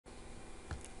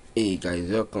Hey guys,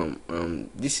 welcome.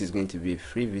 This is going to be a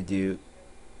free video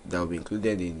that will be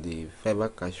included in the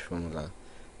Fiverr cash formula,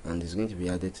 and is going to be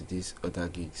added to these other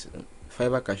gigs.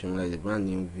 Fiverr cash formula is a brand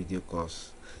new video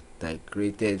course that I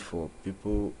created for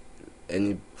people,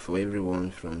 for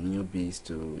everyone from newbies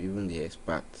to even the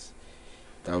experts.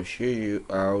 That will show you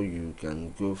how you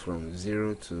can go from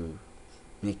zero to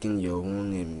making your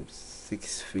own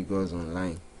six figures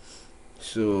online.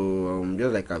 So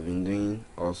just like I've been doing,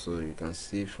 also you can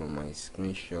see from my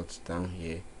screenshots down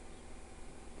here,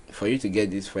 for you to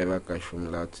get this Fiverr cash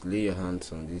formula, to lay your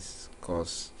hands on this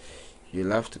course,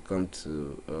 you'll have to come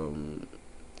to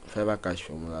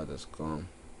fiverrcashformula.com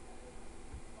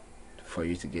for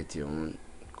you to get your own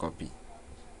copy.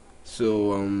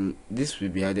 So this will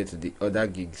be added to the other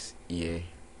gigs here,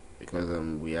 because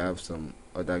we have some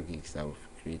other gigs that we've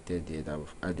created here, that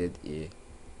we've added here.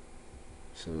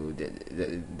 So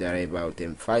there are about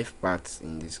 5 parts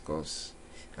in this course,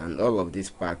 and all of these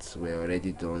parts were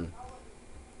already done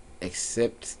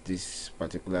except this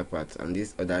particular part and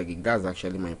this other gig. That's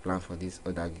actually my plan for this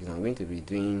other gigs. I'm going to be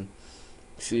doing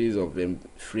series of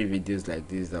free videos like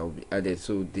this that will be added.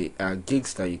 So they are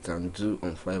gigs that you can do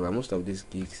on Fiverr. Most of these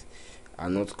gigs are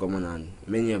not common, and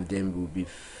many of them will be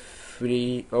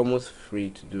free, almost free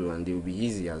to do, and they will be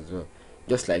easy as well,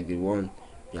 just like the one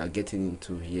we are getting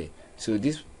into here. So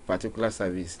this particular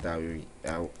service that we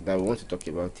want to talk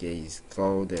about here is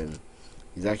called is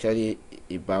actually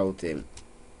about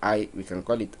we can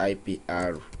call it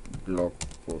IPR blog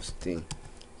posting.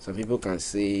 Some people can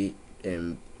say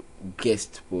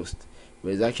guest post,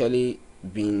 but it's actually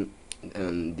been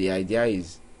the idea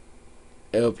is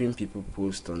helping people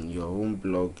post on your own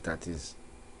blog that is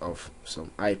of some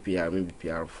IPR, maybe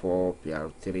PR4,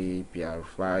 PR3,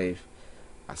 PR5,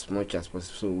 as much as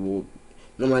possible. So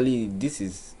normally this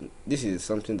is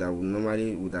something that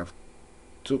would have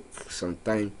took some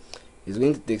time. It's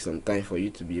going to take some time for you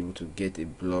to be able to get a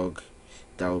blog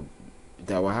that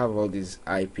will have all these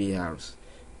IPRs,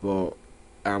 but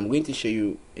I'm going to show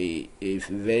you a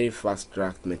very fast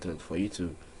track method for you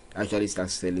to actually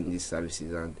start selling these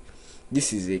services. And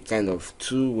this is a kind of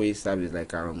two-way service,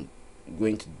 like I'm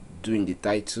going to do in the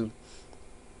title.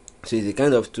 So it's a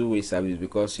kind of two-way service,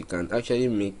 because you can actually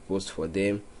make posts for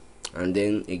them, and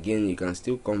then again you can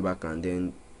still come back and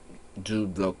then do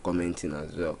blog commenting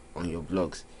as well on your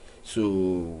blogs. So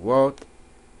what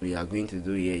we are going to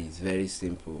do here is very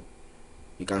simple.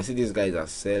 You can see these guys are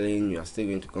selling. You are still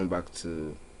going to come back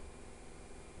to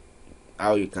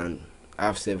how you can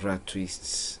have several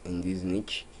twists in this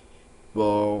niche,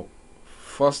 but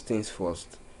first things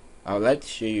first, I would like to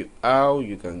show you how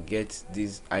you can get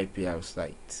these IPR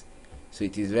sites. So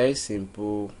it is very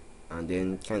simple and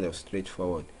then kind of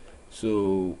straightforward.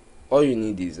 So all you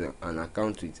need is an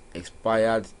account with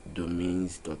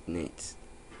expireddomains.net.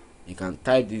 You can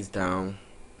type this down.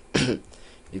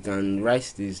 You can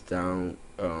write this down.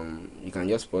 You can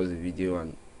just pause the video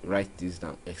and write this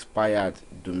down: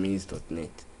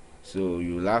 expireddomains.net. So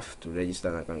you'll have to register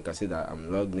an account. You can see that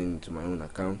I'm logged into my own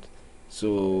account.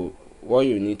 So what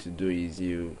you need to do is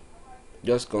you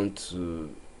just come to,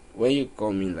 when you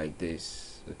come in like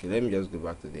this, okay, let me just go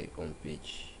back to the home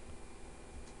page.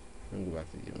 Let me go back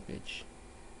to the home page.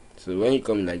 So when you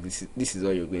come in like this is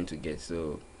all you're going to get.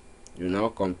 So you now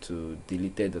come to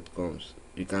deleted.com.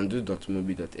 You can do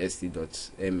 .mobi.st,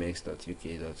 .mx.uk,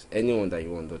 anyone that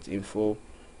you want, .info,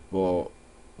 but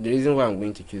the reason why I'm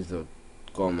going to choose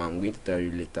 .com, I'm going to tell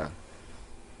you later.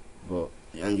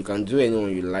 And you can do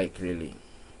anyone you like really,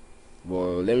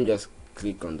 but let me just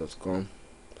click on .com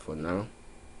for now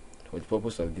for the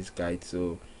purpose of this guide.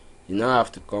 So you now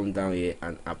have to come down here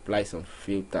and apply some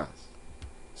filters.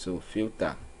 So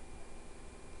filter.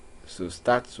 So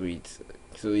start with,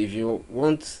 so if you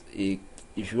want a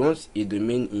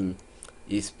domain in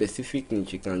a specific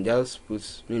niche, you can just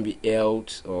put maybe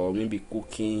health, or maybe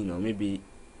cooking, or maybe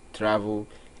travel,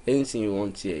 anything you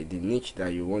want here, the niche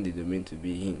that you want the domain to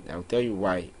be in. I'll tell you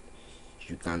why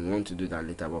you can want to do that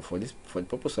later, but for the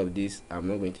purpose of this, I'm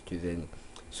not going to choose any.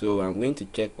 So I'm going to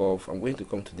check off, I'm going to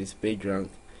come to this page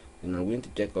rank, and I'm going to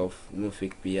check off no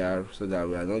fake PR, so that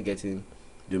we are not getting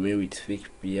domain with fake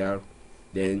PR.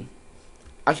 Then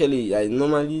actually I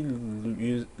normally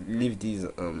leave these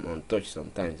untouched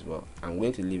sometimes, but I'm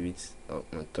going to leave it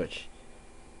untouched.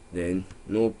 Then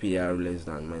no PR less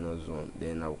than -1.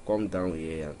 Then I'll come down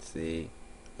here and say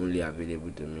only available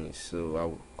domains. So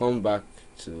I'll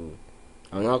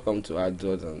now come to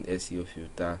AdWords and SEO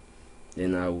filter.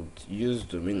 Then I would use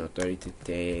domain authority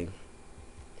 10.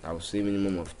 I will say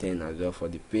minimum of 10 as well for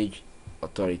the page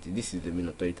authority. This is domain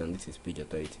authority and this is page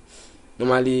authority.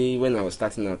 Normally when I was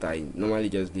starting out, I normally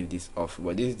just leave this off,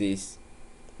 but these days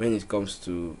when it comes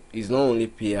to, it's not only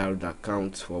PR that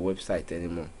counts for website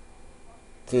anymore.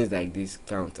 Things like this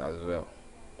count as well.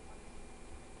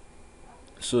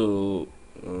 So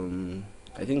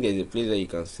I think there's a place where you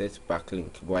can set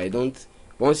backlink, but I don't.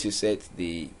 Once you set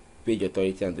the page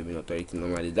authority and domain authority,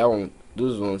 normally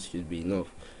those ones should be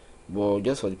enough. But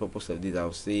just for the purpose of this,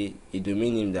 I'll say a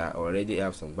domain name that already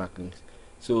have some backlinks.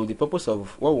 So the purpose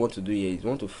of what we want to do here is we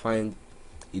want to find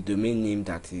a domain name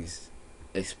that is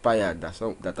expired,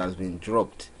 that has been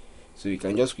dropped. So you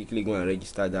can just quickly go and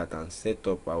register that and set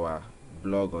up our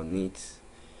blog on it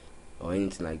or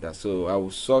anything like that. So I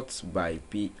will sort by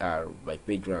PR, by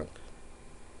page rank.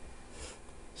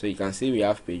 So you can see we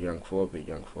have page rank 4, page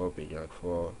rank 4, page rank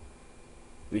 4,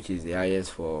 which is the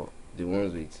highest for the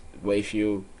ones with. But if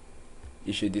you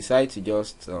decide to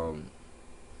just to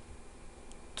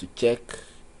check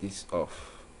this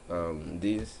off,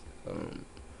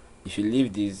 if you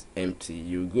leave this empty,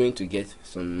 you're going to get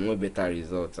some more better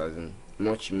results, as in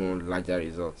much more larger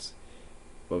results.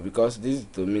 But because this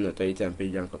domain authority and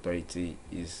page rank authority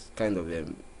is kind of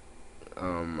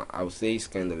I would say it's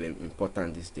kind of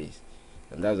important these days,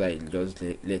 and that's why I just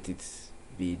let it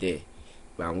be there.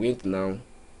 But I'm going to now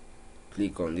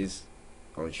click on this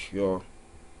unsure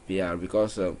PR,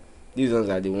 because these ones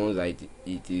are the ones that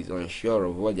it is unsure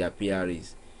of what their PR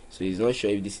is. So it's not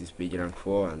sure if this is page rank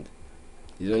 4, and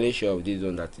it's only sure of this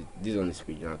one, that this one is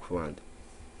page rank 4. And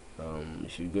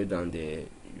if you go down there,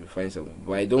 you find something.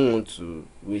 But I don't want to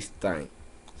waste time,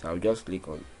 so I'll just click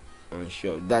on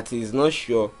unsure. That is not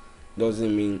sure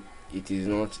doesn't mean it is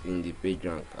not in the page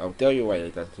rank. I'll tell you why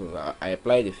later. So I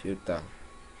apply the filter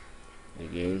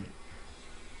again.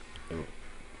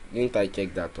 Didn't I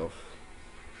check that off?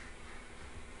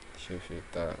 Show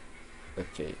filter.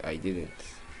 Okay, I didn't.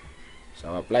 So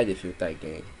I'll apply the filter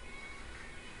again.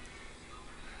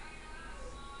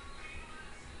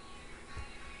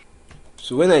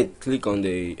 So when I click on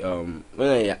the when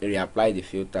I reapply the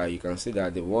filter, you can see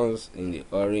that the ones in the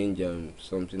orange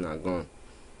something are gone.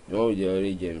 The one with the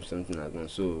orange something are gone.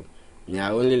 So we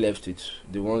are only left with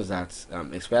the ones that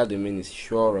expired domain is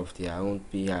sure of their own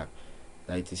PR,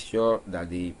 that it is sure that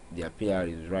their PR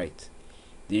is right.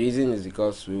 The reason is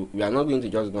because we are not going to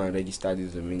just go and register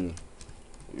this domain.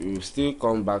 We will still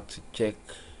come back to check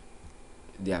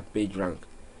their page rank.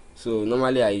 So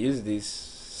normally I use these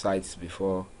sites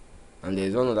before, and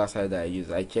there's one other site that I use.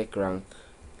 I check rank,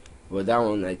 but that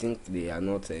one I think they are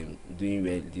not doing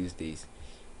well these days.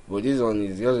 But this one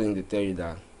is just going to tell you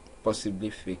that possibly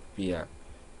fake PR.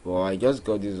 But I just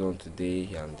got this one today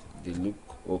and they look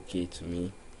okay to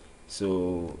me.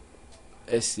 So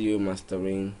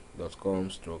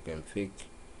SEOmastering.com/fake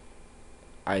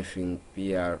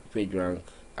PR page rank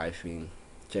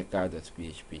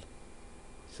checker.php.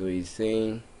 So it's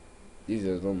saying this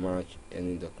does not match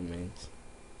any document.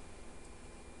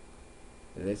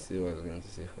 Let's see what it's going to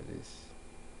say for this.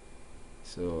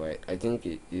 So I think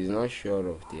it is not sure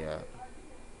of their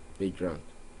page rank,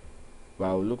 but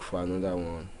I'll look for another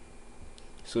one.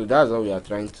 So that's what we are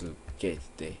trying to get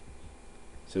there.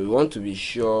 So we want to be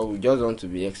sure, we just want to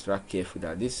be extra careful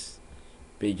that this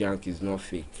page rank is not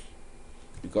fake,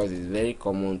 because it's very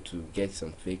common to get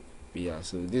some fake PR.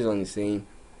 So this one is saying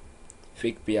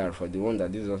fake PR for the one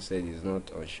that this one said is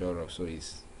not unsure of. So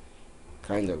it's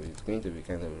going to be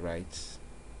kind of right.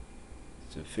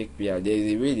 So fake PR, there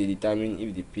is a way they determine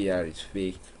if the PR is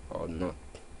fake or not.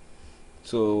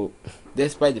 So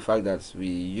despite the fact that we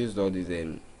used all these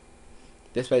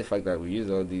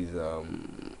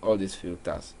all these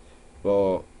filters,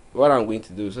 but what I'm going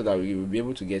to do so that we will be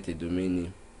able to get a domain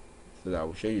name, so that I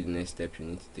will show you the next step you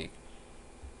need to take.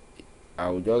 I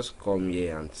will just come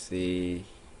here and say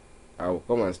I will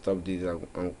come and stop this.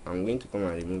 I'm going to come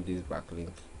and remove this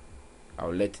backlink.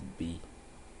 I'll let it be.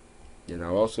 Then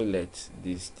I'll also let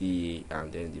this TA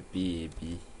and then the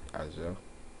PAB as well.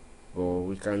 But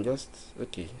we can just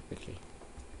okay.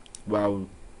 But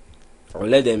I'll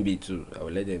let them be too.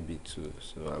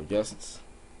 So I'll just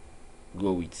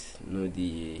go with no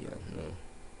DA and no.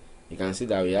 You can see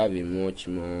that we have a much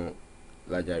more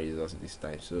larger results this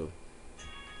time. So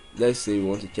let's say we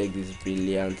want to check this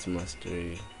brilliant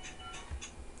mastery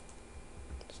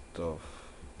stuff.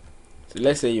 So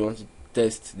let's say you want to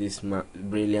test this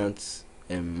brilliant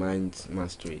mind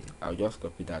mastery. I'll just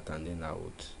copy that and then I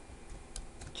would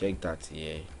check that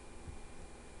here.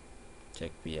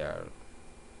 Check PR.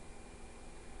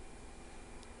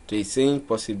 So it's saying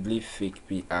possibly fake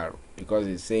PR because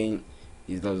it's saying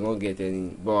it does not get any,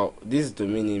 but this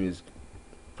domain name is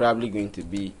probably going to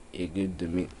be a good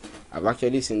domain. I've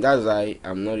actually seen, that's why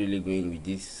I'm not really going with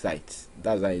these sites.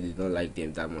 That's why I did not like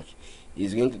them that much.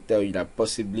 it's going to tell you that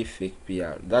possibly fake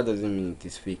PR. That doesn't mean it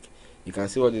is fake. You can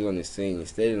see what this one is saying.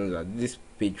 It's telling us that this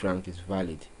page rank is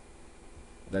valid.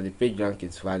 That the page rank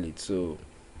is valid. So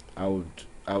I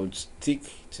would stick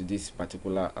to this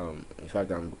particular in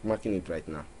fact I'm bookmarking it right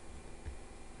now.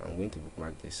 I'm going to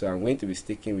bookmark this. So I'm going to be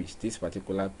sticking with this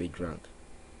particular page rank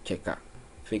checker,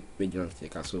 fake page rank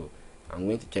checker. So I'm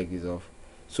going to check this off.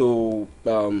 So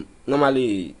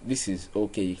normally this is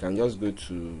okay. You can just go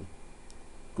to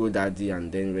GoDaddy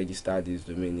and then register this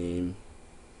domain name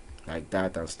like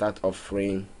that and start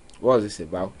offering. What is this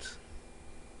about?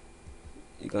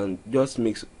 You can just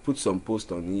put some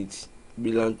post on it.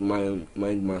 Brilliant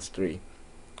mind mastery.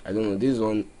 I don't know, this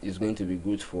one is going to be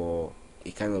good for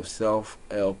a kind of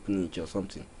self-help niche or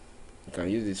something. You can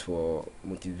use this for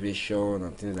motivation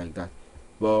and things like that.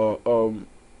 But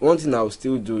one thing I'll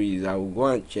still do is I will go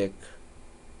and check.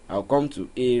 I'll come to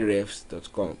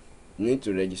arefs.com. You need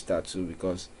to register too,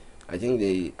 because I think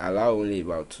they allow only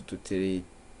about 2 to 3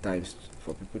 times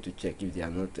for people to check if they are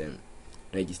not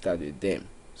registered with them.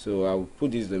 So I'll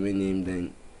put this domain name,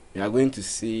 then we are going to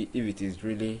see if it is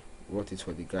really worth it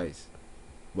for the guys.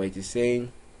 But it is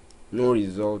saying no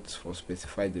results for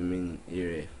specified domain in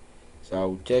aref. So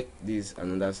I'll check this is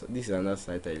another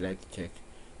site I like to check.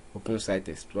 Open Site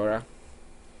Explorer.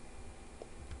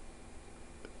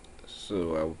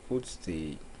 So I'll put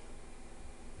the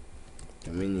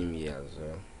domain name here as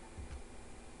well.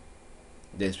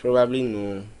 There's probably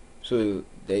no, so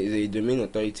there is a domain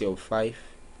authority of 5,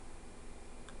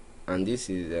 and this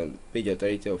is a page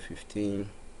authority of 15.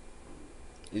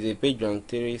 It's a page rank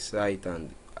 3 site,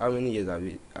 and how many years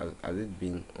has it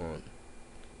been on?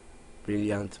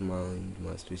 Brilliant mind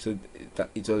mastery. So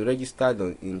it was registered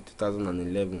in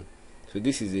 2011. So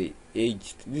this is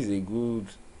a good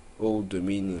old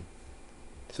domain name.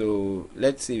 So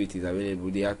let's see if it is available.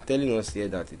 They are telling us here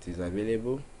that it is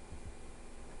available.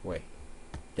 Why?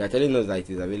 They are telling us that it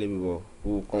is available.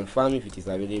 We'll confirm if it is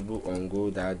available on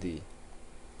GoDaddy.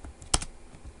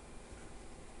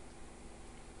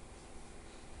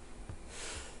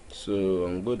 So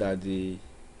on GoDaddy,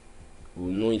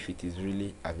 we'll know if it is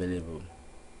really available.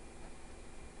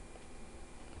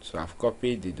 So I've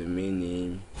copied the domain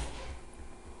name.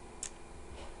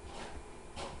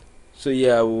 So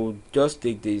yeah, I will just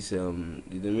take this. The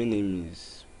domain name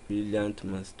is Brilliant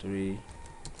Mastery.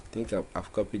 I think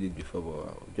I've copied it before, but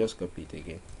I'll just copy it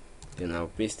again. Then I'll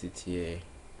paste it here.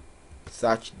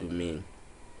 Search domain.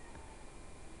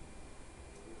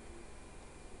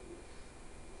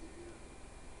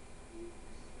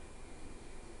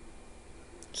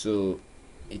 So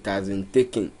it has been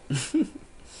taken. So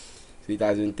it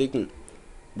has been taken.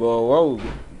 But what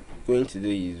we're going to do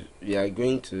is we are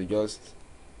going to just,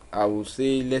 I will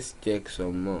say, let's check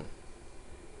some more.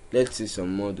 Let's see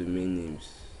some more domain names.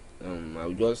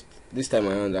 I'll just, this time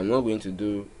around, I'm not going to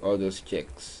do all those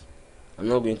checks. I'm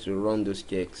not going to run those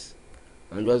checks.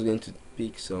 I'm just going to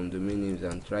pick some domain names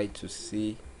and try to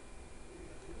see.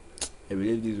 I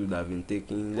believe this would have been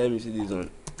taken. Let me see this one.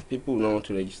 People will not want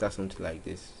to register something like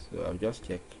this, so I'll just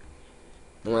check.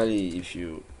 Normally, if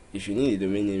you need a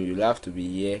domain name, you'll have to be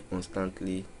here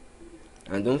constantly,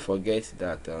 and don't forget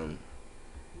that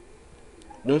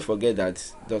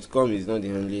 .com is not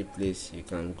the only place you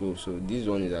can go. So this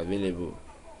one is available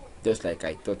just like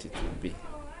I thought it would be.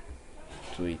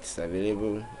 So it's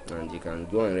available, and you can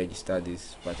go and register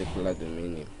this particular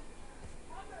domain name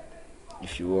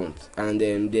if you want. And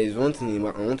there's one thing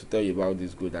I want to tell you about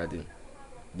this GoDaddy.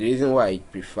 The reason why I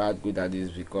preferred GoDaddy is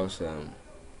because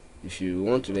if you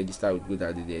want to register with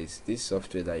GoDaddy, there's this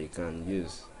software that you can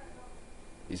use.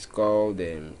 It's called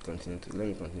let me continue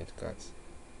to cut.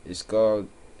 It's called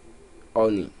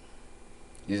Honey.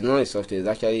 It's not a software, it's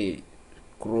actually a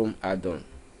Chrome add-on.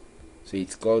 So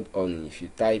it's called Honey. If you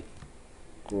type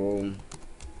Chrome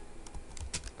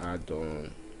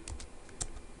add-on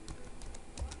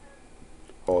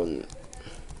Honey,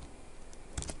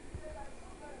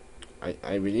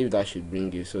 I believe that should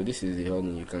bring you. So this is the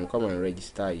Honey. You can come and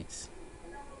register it.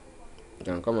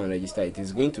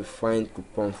 It's going to find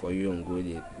coupon for you on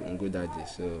GoDaddy.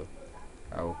 So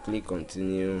I'll click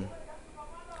continue.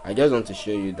 I just want to show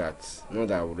you that not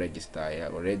that I will register. I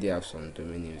already have some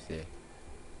domain names there.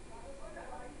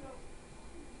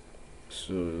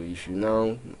 So if you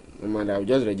now, normally I'll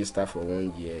just register for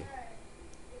 1 year.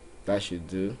 That should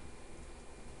do.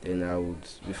 Then I would,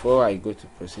 before I go to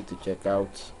proceed to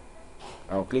checkout,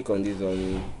 I'll click on this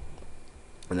Honey,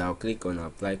 and I'll click on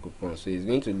apply coupon. So it's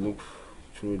going to look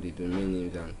through the domain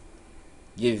names and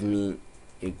give me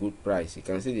a good price. You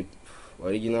can see the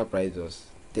original price was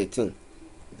 13.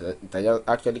 It has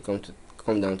actually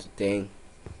come down to 10.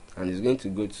 and it's going to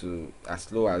go to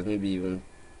as low as maybe even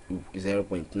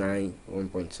 0.9, 1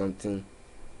 point something,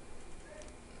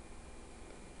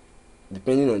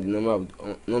 depending on the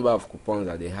number of coupons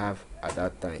that they have at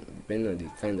that time, depending on the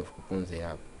kind of coupons they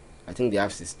have. I think they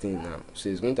have 16 now, so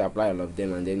it's going to apply all of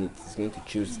them, and then it's going to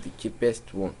choose the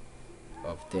cheapest one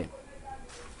of them.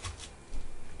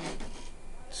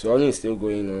 So all is still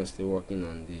going on, still working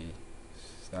on the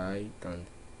site, and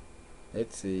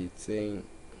let's say it's saying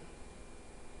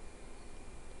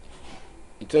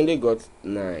it only got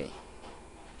 9.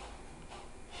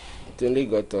 It only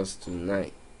got us to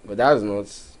 9, but that's not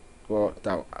what.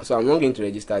 So I'm not going to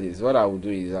register this. What I will do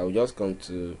is I will just come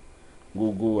to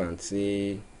Google and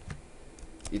say,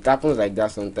 it happens like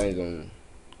that sometimes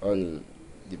on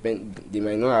they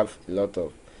might not have a lot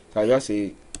of, so I just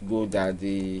say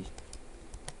GoDaddy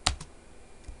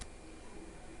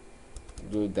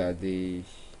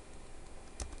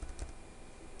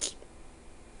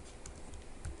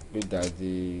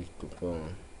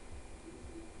coupon.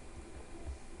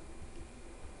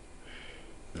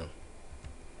 No,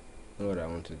 not what I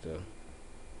want to do.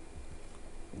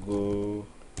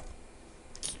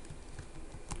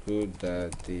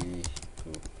 GoDaddy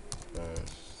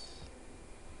coupons.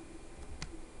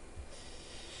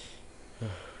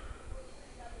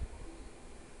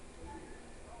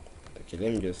 Okay,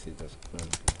 let me just say that's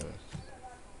coupons.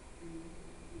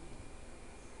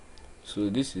 So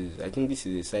this is, I think this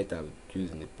is a site I've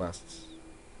used in the past.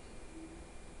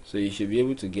 So you should be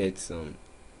able to get some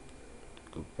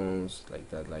coupons like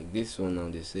that. Like this one now,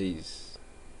 they say is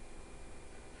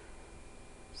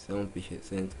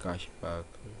 7% cash back.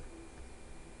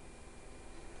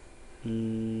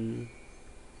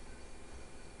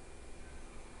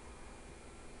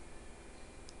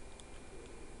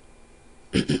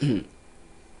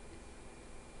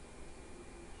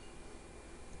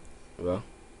 Well,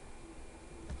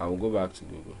 I will go back to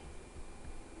Google.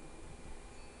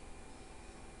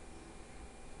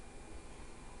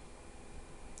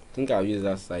 I think I've used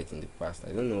that site in the past.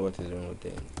 I don't know what is wrong with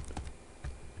them.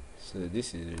 So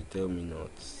this is retail me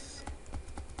notes.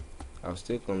 I'll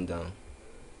still come down.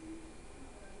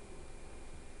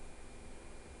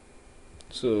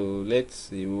 So let's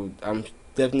see. I'm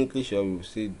definitely sure we'll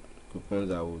see coupons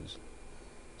that would.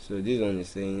 So this one is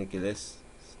saying, okay, let's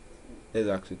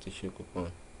ask you to show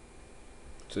coupon.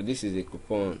 So this is a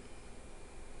coupon.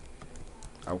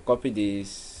 I'll copy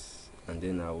this and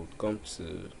then I will come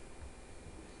to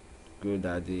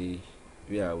GoDaddy.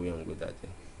 Where are we on GoDaddy?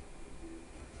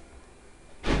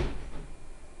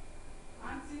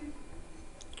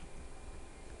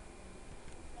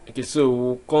 Okay, so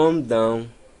we'll come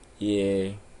down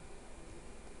here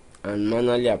and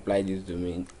manually apply this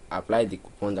domain, apply the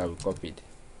coupon that we copied.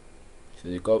 So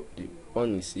the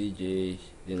coupon is CJ,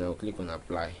 then I'll click on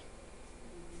apply.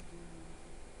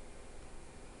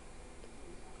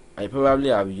 I probably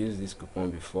have used this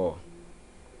coupon before,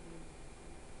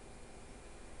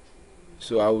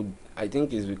 so I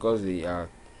think it's because they are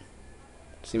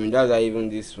similar. That's why even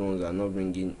these ones are not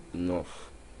bringing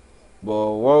enough.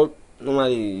 But what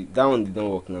normally that one didn't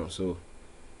work now, so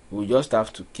we just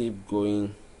have to keep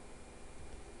going.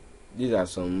 These are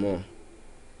some more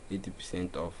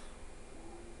 80% off.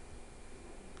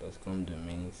 .com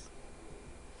domains.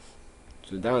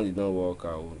 So that one did not work.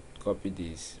 I will copy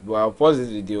this, but I'll pause this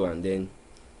video and then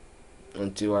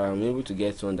until I'm able to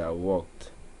get one that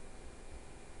worked.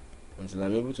 But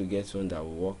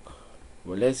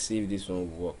let's see if this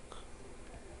one will work.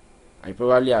 I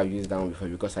probably have used that one before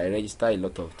because I register a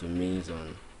lot of domains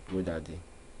on GoDaddy.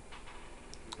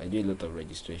 I do a lot of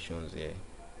registrations here.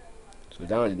 So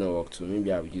that one did not work, so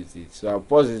maybe I'll use it. So I'll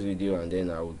pause this video and then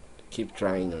I will keep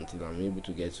trying until I'm able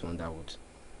to get one that would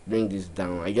bring this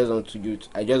down. I just want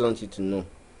you to know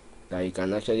that you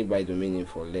can actually buy domain name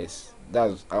for less.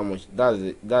 That's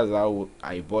how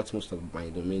I bought most of my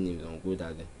domain names on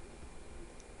GoDaddy.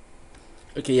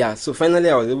 Okay, yeah, so finally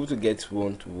I was able to get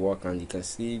one to work, and you can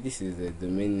see this is the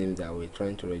domain name that we're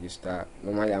trying to register.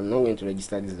 Normally I'm not going to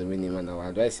register this domain name, and I would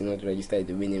advise you not to register a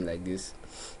domain name like this,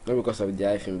 not because of the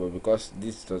hyphen, but because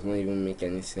this does not even make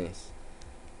any sense.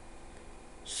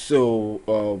 So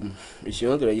if you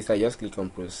want to register, just click on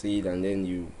proceed and then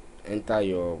you enter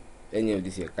any of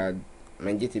this your card.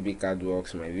 My GTB card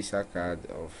works, my Visa card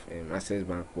of Access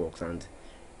Bank works, and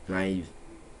my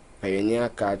Pioneer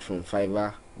card from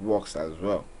Fiverr works as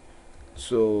well.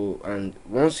 So, and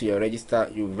once you've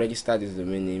registered this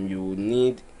domain name, you will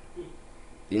need,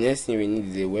 the next thing we need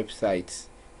is a website,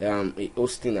 a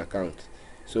hosting account.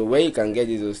 So where you can get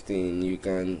this hosting, you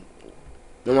can,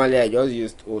 normally I just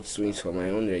used OutSwings for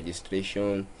my own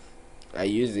registration. I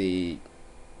use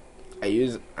I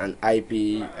use an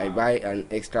IP. I buy an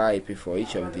extra IP for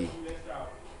each of the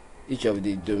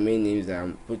domain names that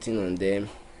I'm putting on them.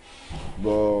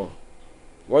 But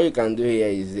what you can do here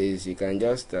is this: you can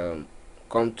just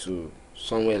come to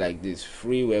somewhere like this,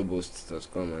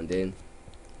 freewebhosts.com, and then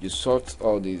you sort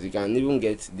all these. You can even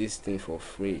get this thing for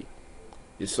free.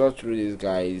 You sort through these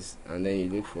guys, and then you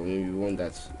look for maybe one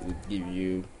that would give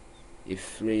you a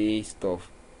free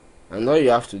stuff. And all you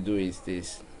have to do is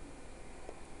this.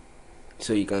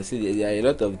 So you can see there are a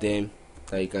lot of them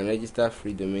that you can register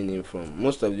free domain name from.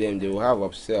 Most of them, they will have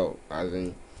upsell, as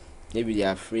in maybe they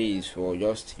are free is for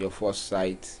just your first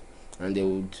site, and they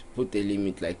would put a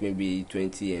limit like maybe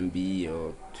 20 MB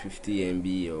or 50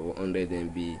 MB or 100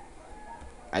 MB.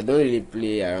 I don't really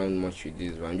play around much with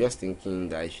this, but I'm just thinking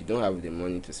that if you don't have the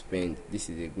money to spend, this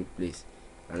is a good place.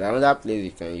 And another place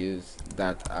you can use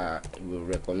that I will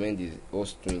recommend is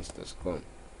hostwings.com.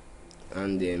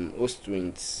 And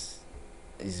hostwings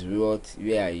is where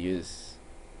I use,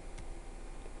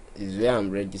 is where I'm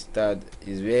registered,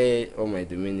 is where all my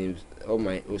domain names, all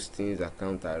my hostings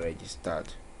accounts are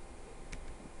registered.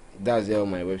 That's where all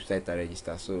my websites are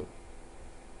registered. So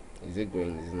is it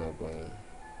going? Is it not going?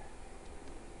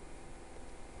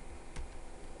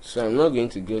 So I'm not going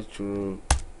to go through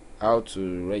how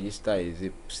to register a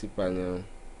cPanel.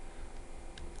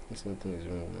 Something is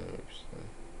wrong with my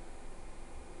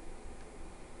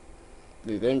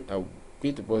website. Then I'm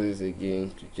going to pause this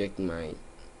again to check my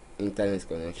internet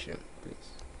connection, please.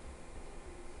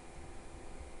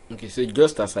 Okay, so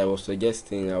just as I was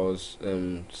suggesting, I was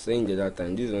saying the other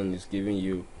time, this one is giving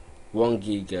you 1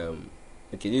 gig.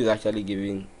 Okay, this is actually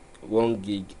giving 1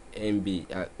 gig MB,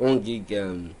 1 gig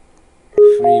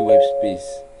free web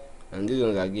space, and these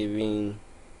ones are giving.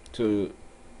 So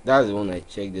that's the one I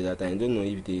checked the other time. I don't know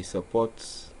if they support,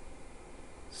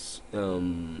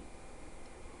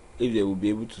 if they will be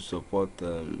able to support,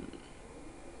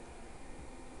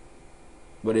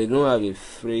 but they don't have a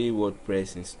free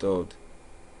WordPress installed,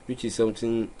 which is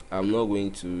something I'm not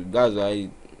going to. That's why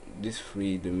this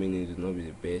free domain name will not be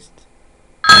the best.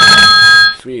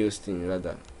 Free hosting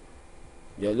rather.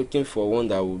 You're looking for one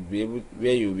that will be able,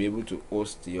 where you'll be able to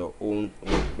host your own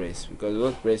WordPress, because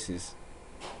WordPress is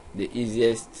the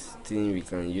easiest thing we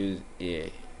can use here.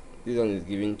 This one is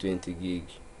giving 20 gig,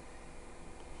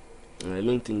 and I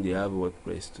don't think they have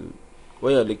WordPress too.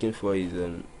 What you're looking for is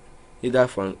either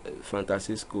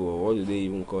Fantasy School, or what do they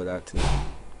even call that thing,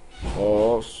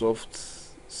 or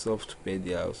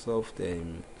Softpedia, or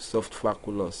Soft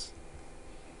Faculous.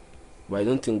 But I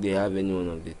don't think they have any one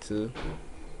of the two.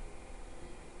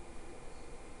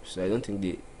 So I don't think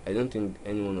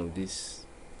any one of these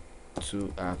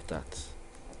two have that.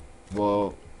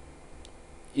 But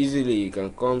easily you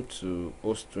can come to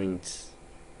Hostwings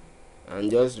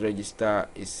and just register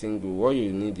a single. What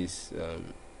you need is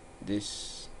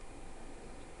this.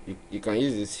 You can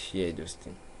use this here,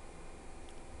 Justin.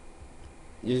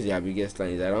 Use their biggest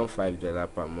line. It's around $5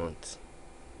 per month.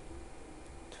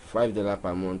 $5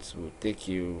 per month will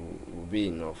be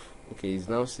enough. Okay, it's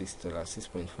now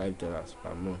 $6.5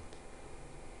 per month.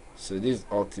 So this is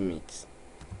ultimate.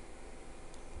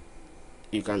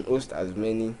 You can host as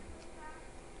many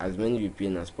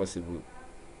VPN as possible.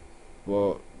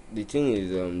 But the thing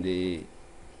is, they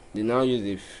now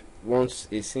use once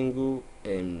a single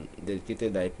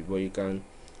dedicated IP. But you can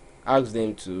ask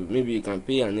them to, maybe you can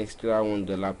pay an extra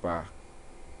 $1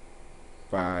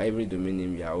 per every domain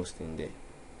name you are hosting there.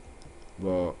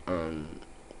 But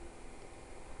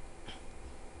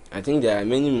I think there are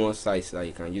many more sites that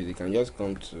you can use. You can just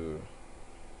come to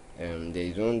there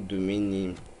is one domain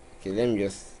name. Okay, let me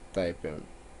just type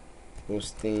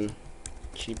hosting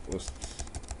cheap hosts.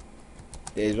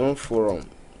 There is one forum,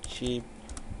 cheap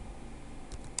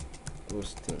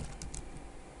hosting.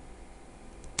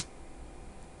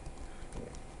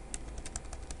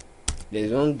 There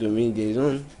is one domain, there is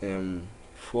one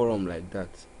forum like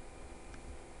that,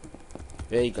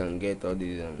 where you can get all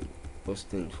these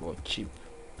hosting for cheap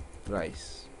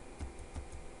price.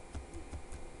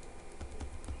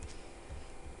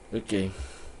 Okay,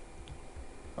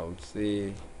 I would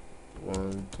say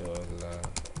 $1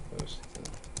 hosting.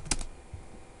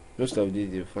 Most of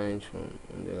these you find from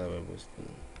 $1 web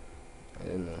hosting. I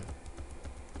don't know.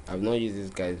 I've not used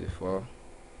these guys before.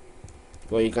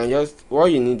 But you can just,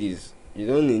 what you need is, you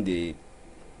don't need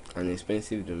an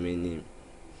expensive domain name.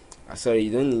 Sorry,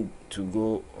 you don't need to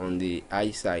go on the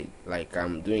high side like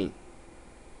I'm doing.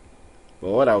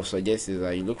 But what I would suggest is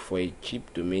that you look for a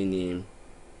cheap domain name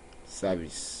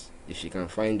service, if you can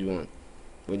find one.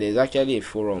 But there's actually a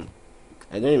forum.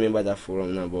 I don't remember that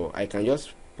forum now, but I can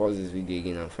just pause this video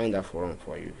again and find that forum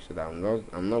for you, so that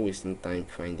I'm not wasting time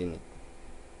finding it.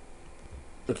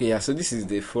 Okay, yeah, so this is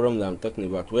the forum that I'm talking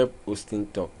about, web hosting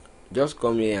talk. Just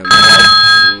come here and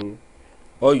browse through.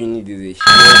 All you need is a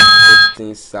shared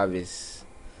hosting service.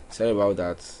 Sorry about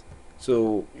that.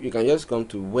 So you can just come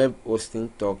to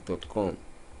webhostingtalk.com,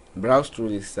 browse through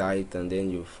the site, and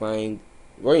then you'll find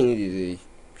what you need is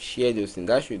a shared hosting.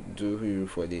 That should do you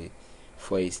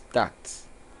for a start.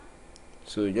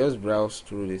 So just browse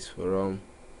through this forum,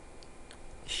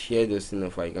 shared hosting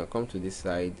offer. You can come to this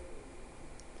side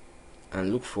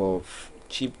and look for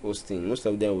cheap hosting. Most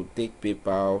of them will take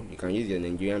PayPal. You can use your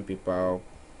Nigerian PayPal,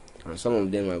 and some of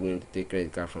them are going to take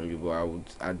credit card from you. But I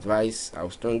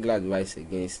would strongly advise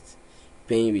against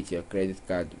paying with your credit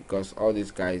card, because all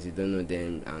these guys, you don't know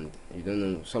them, and you don't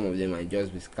know, some of them might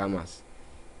just be scammers.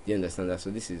 Do you understand that?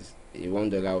 So this is a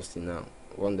 $1 hosting now,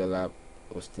 $1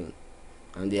 hosting,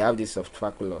 and they have this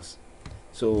software clause.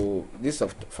 So this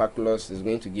software clause is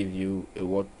going to give you a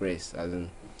WordPress, as in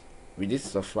with this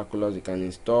software clause you can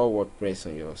install WordPress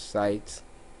on your site.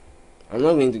 I'm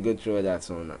not going to go through all that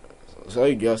one. So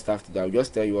you just have to do, I'll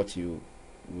just tell you what you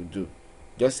will do.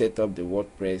 Just set up the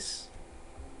WordPress.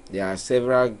 There are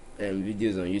several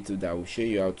videos on YouTube that will show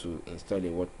you how to install a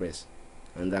WordPress,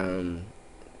 and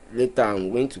later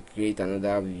I'm going to create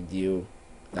another video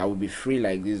that will be free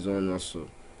like this one also,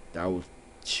 that will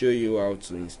show you how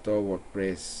to install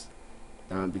WordPress.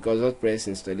 Because WordPress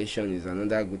installation is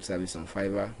another good service on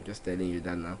Fiverr, just telling you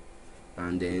that now.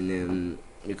 And then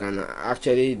you can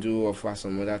actually offer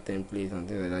some other templates and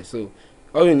things like that. So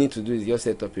all you need to do is just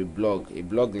set up a blog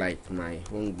like my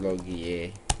own blog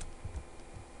here.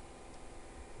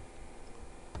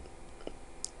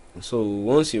 So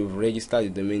once you've registered the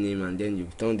domain name and then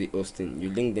you've done the hosting, you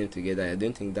link them together. I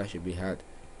don't think that should be hard.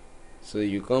 So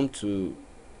you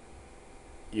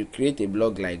create a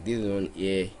blog like this one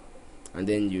here, and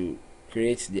then you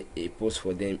create a post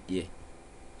for them here.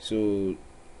 So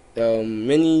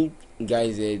many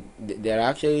guys, there are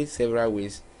actually several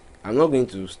ways. I'm not going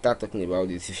to start talking about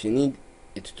this. If you need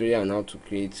a tutorial on how to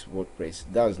create WordPress,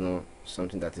 that's not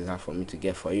something that is hard for me to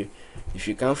get for you. If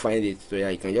you can't find a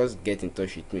tutorial, you can just get in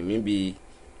touch with me. Maybe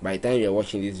by the time you're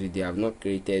watching this video, I've not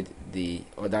created the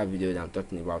other video that I'm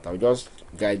talking about. I will just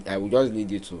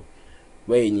lead you to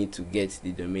where you need to get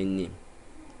the domain name.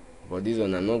 But this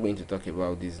one, I'm not going to talk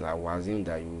about this. I will assume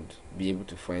that you would be able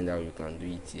to find out you can do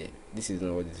it here. This is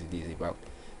not what this video is about.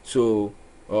 So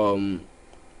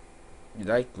did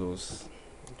I close?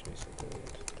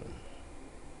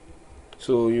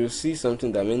 So you see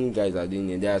something that many guys are doing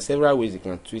here. There are several ways you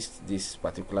can twist this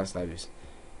particular service.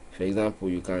 For example,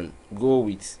 you can go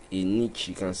with a niche.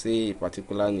 You can say a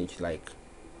particular niche, like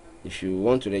if you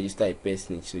want to register a pest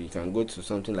niche, so you can go to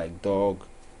something like dog,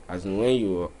 as in when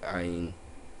you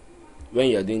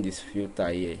are doing this filter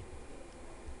here,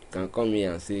 you can come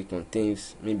here and say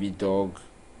contains maybe dog,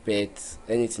 pets,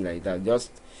 anything like that.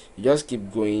 You just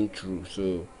keep going through.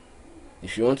 So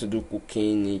if you want to do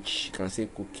cooking niche, you can say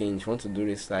cooking. If you want to do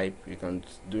recipe, you can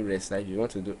do recipe. If you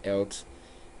want to do health,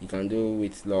 you can do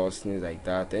weight loss, things like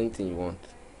that, anything you want.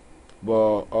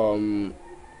 But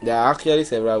there are actually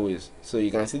several ways. So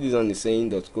you can see this one is saying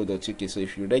 .co.uk. So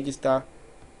if you register,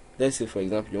 let's say for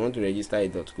example you want to register a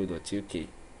 .co.uk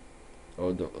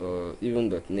or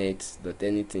even .net,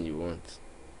 anything you want.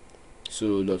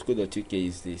 So .co.uk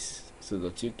is this. So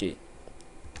 .uk,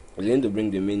 we're going to bring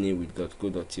the main name with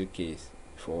 .co.uk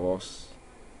for us.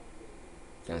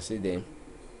 You can see them.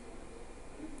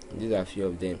 These are a few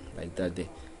of them like that there.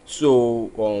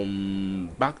 So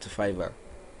back to Fiverr.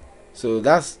 So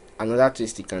that's another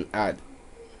twist you can add.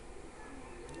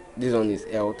 This one is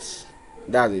health.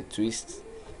 That's a twist,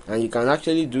 and you can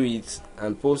actually do it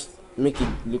and make it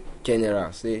look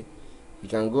general. Say you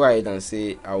can go ahead and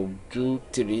say I'll do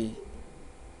 3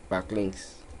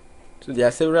 backlinks. So there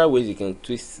are several ways you can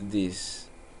twist this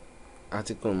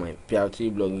article on my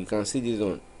PR3 blog. You can see this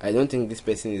one. I don't think this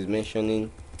person is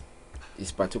mentioning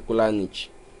this particular niche.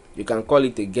 You can call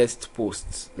it a guest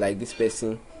post, like this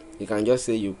person. You can just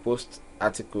say you post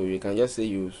article. You can just say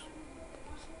you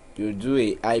do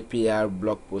a IPR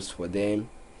blog post for them.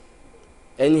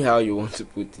 Anyhow you want to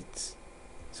put it.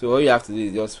 So all you have to do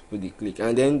is just put the click.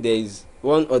 And then there is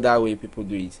one other way people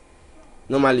do it.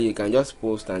 Normally you can just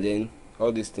post, and then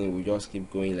all these things will just keep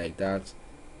going like that.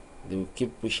 They will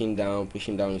keep pushing down.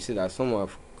 You see that some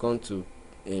have gone to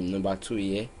number 2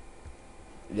 here.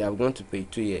 They have gone to page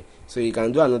 2 here. So you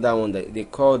can do another one that they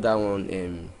call that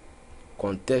one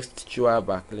contextual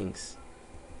backlinks,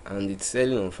 and it's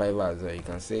selling on Fiverr as well. You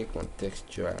can say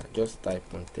contextual. Just type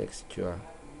contextual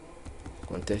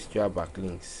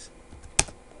backlinks.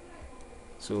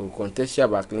 So contextual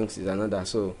backlinks is another.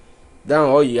 So then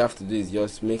all you have to do is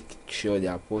just make sure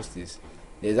their post is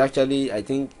There's actually, I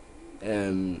think,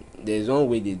 there's one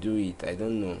way they do it. I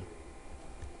don't know.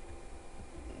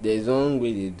 There's one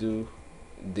way they do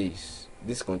this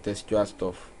contextual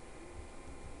stuff.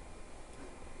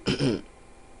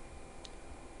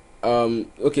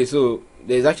 Okay, so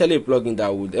there's actually a plugin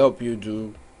that would help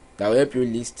you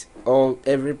list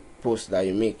every post that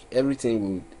you make.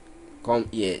 Everything would come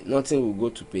here. Nothing will go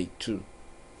to page 2.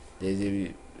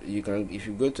 You can, if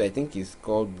you go to, I think it's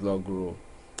called Blog Row.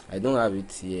 I don't have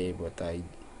it here, but I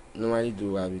normally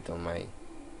do have it on my.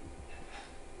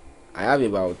 I have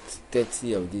about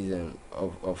 30 of these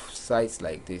of sites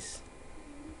like this,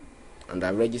 and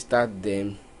I registered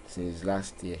them since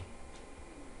last year.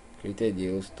 Created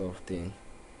the whole stuff thing.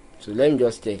 So let me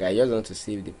just check. I just want to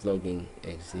see if the plugin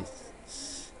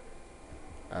exists.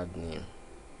 Add new.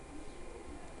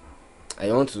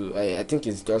 I think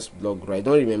it's just Blog Row. I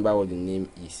don't remember what the name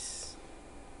is.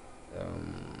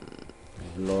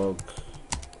 Blog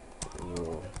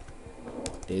Row.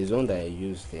 There is one that I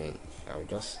use then. I'll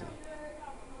just see.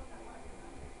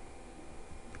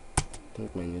 I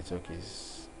think my network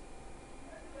is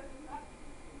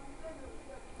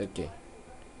okay.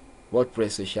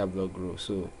 WordPress social blog row.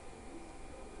 So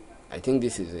I think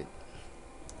this is it.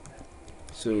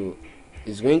 So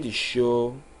it's going to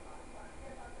show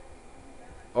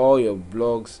all your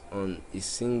blogs on a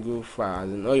single file,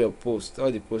 and all your posts,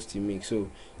 all the posts you make. So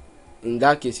in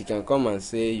that case, you can come and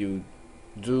say you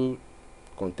do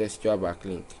contextual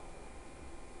backlink.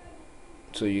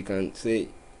 So you can say,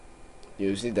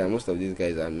 you'll see that most of these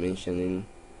guys are mentioning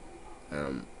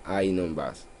high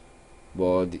numbers,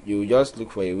 but you just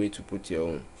look for a way to put your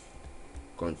own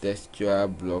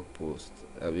contextual blog post.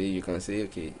 You can say,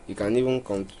 okay, you can even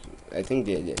come to, I think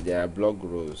there are blog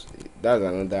rows. That's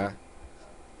another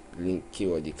link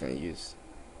keyword you can use.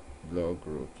 Blog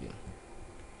row. Okay.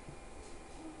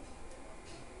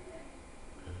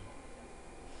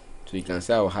 So you can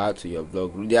say I'll add to your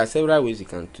blog. There are several ways you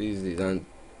can twist this, and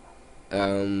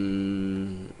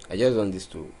I just want this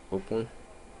to open.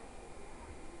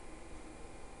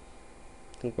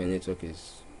 I think my network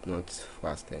is not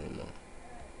fast anymore.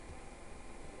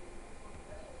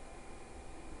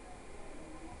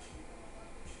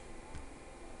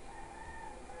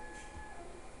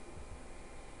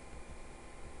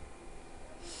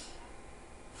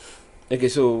 Okay,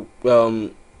 so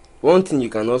one thing you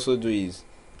can also do is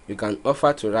you can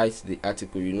offer to write the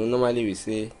article. Normally we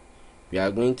say we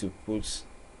are going to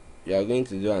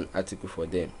do an article for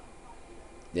them.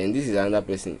 Then this is another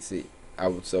person say, I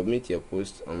would submit your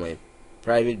post on my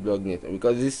private blog network,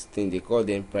 because this thing they call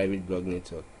them private blog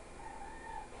network.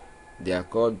 They are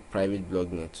called private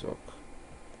blog network,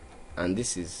 and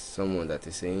this is someone that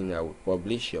is saying I will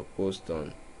publish your post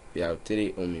on the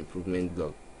home improvement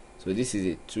blog. So this is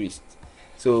a twist.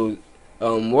 So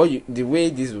the way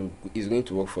this is going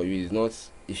to work for you is not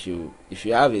if you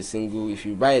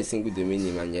buy a single domain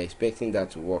name and you're expecting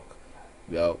that to work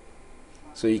well.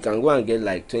 So you can go and get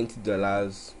like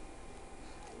 $20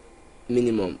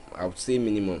 minimum. I would say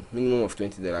minimum of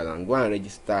 $20, and go and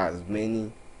register as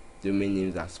many domain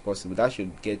names as possible. That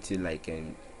should get you like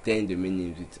 10 domain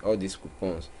names with all these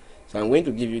coupons. So I'm going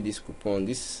to give you this coupon.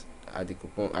 This are the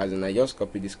coupon, as in I just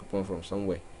copied this coupon from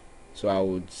somewhere. So I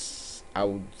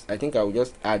think I would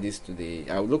just add this to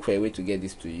I would look for a way to get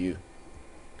this to you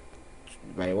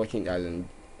by watching, as in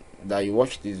that you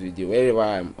watch this video. Wherever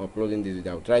I'm uploading this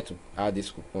video, I'll try to add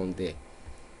this coupon there.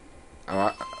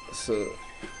 And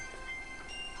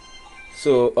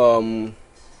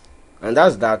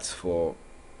that's that for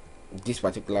this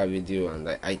particular video. And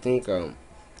I think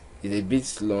it's a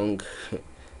bit long.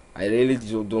 I really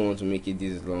don't want to make it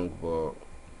this long, but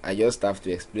I just have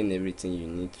to explain everything you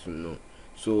need to know.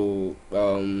 So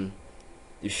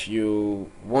if you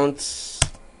want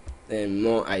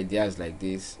more ideas like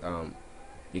this,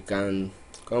 you can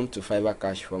come to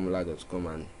fiverrcashformula.com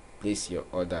and place your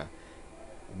order.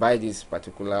 Buy this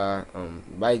particular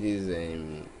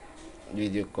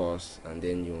video course, and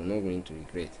then you're not going to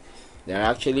regret. There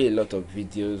are actually a lot of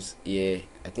videos here.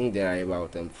 I think there are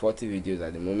about 40 videos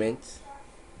at the moment,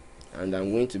 and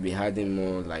I'm going to be adding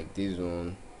more like this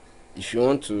one. If you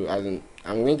want to, I'm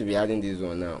going to be adding this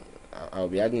one now. I'll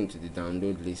be adding it to the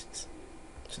download list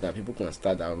so that people can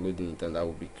start downloading it, and I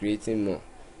will be creating more.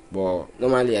 But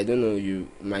normally, I don't know, you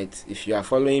might, if you are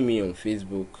following me on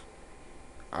Facebook,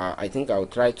 I think I'll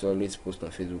try to always post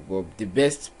on Facebook. But the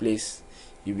best place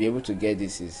you'll be able to get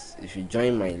this is if you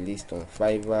join my list on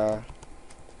Fiverr,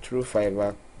 through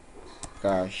Fiverr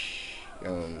Cash.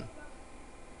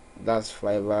 That's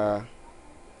Fiverr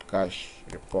Cash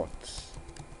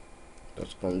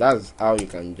Reports.com. That's how you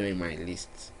can join my list.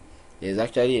 There's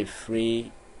actually a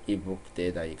free ebook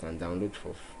there that you can download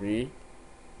for free.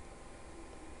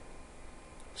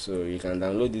 So you can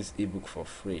download this ebook for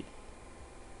free.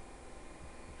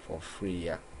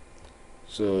 Yeah.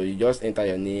 So you just enter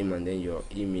your name and then your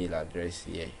email address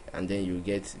here, and then you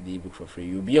get the ebook for free.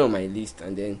 You'll be on my list,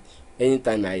 and then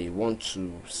anytime I want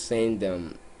to send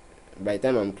by the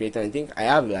time I'm creating, I think I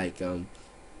have like 10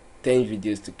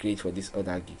 videos to create for these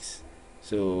other gigs.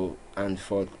 So, and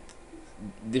for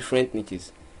different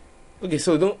niches. Okay,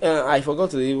 so don't I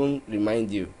forgot to even remind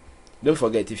you, don't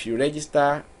forget, if you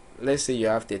register, let's say you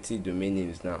have 30 domain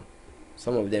names now,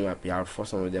 some of them are PR4,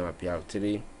 some of them are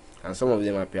PR3, and some of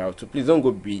them are PR2. Please don't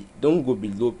go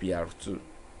below PR2.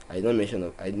 I don't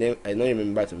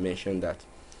remember to mention that.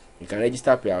 You can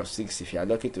register PR6 if you are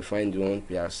lucky to find one,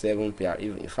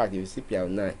 PR7, in fact, if you see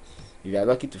PR9, if you are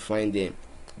lucky to find them.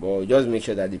 But just make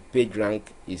sure that the page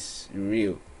rank is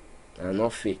real and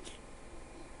not fake.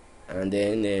 And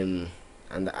then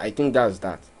and I think that's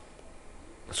that.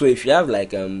 So if you have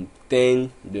like 10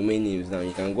 domain names now,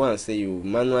 you can go and say you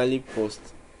manually post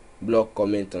blog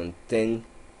comment on 10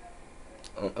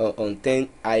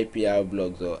 IPR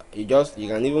blogs, or you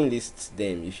can even list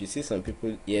them. If you see some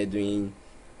people here doing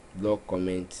blog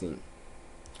commenting,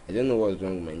 I don't know what's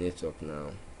wrong with my network now.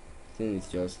 I think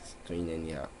it's just doing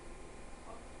anyhow,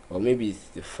 or maybe it's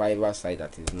the Fiverr side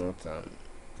that is not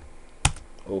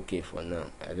okay for now.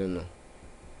 I don't know.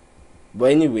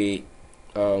 But anyway,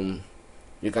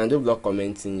 you can do blog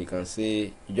commenting. You can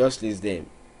say, you just list them,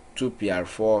 2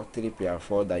 PR4, 3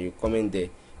 PR4 that you comment there.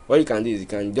 What you can do is you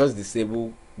can just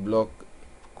disable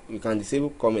you can disable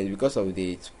comment because of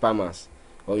the spammers,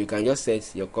 or you can just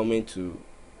set your comment to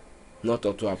not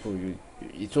auto approve.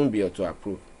 It won't be auto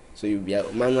approve, so you'll be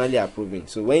manually approving.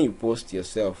 So when you post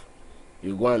yourself,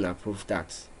 you go and approve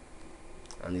that,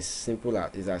 and it's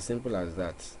as simple as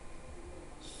that.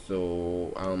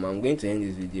 So I'm going to end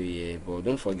this video here, but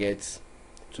don't forget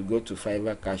to go to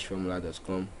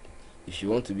fiverrcashformula.com. if you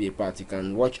want to be a part. You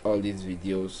can watch all these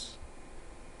videos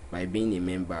by being a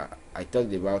member. I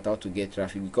talked about how to get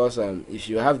traffic, because if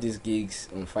you have these gigs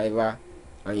on Fiverr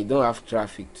and you don't have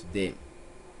traffic to them,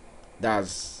 I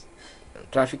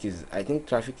think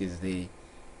traffic is the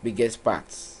biggest part.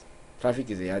 Traffic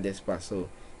is the hardest part. So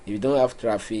if you don't have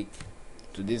traffic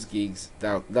to these gigs,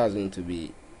 that's going to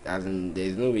be, as in,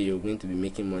 there's no way you're going to be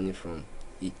making money from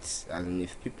it. As in,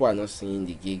 if people are not seeing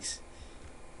the gigs,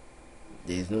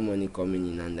 there's no money coming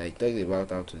in. And I talked about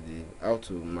how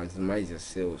to maximize your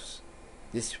sales.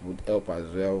 This would help as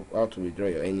well. How to withdraw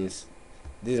your earnings.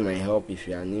 This might help if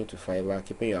you are new to Fiverr.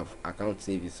 Keeping your account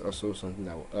safe is also something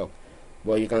that will help.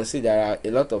 But you can see there are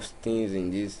a lot of things in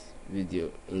this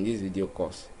video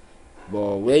course.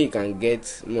 But where you can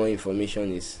get more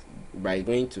information is by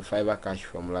going to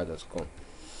fiverrcashformula.com.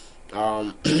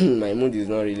 My mood is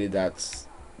not really that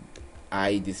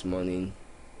high this morning,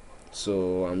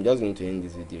 so I'm just going to end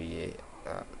this video here.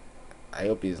 I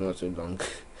hope it's not too long.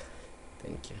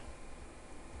 Thank you.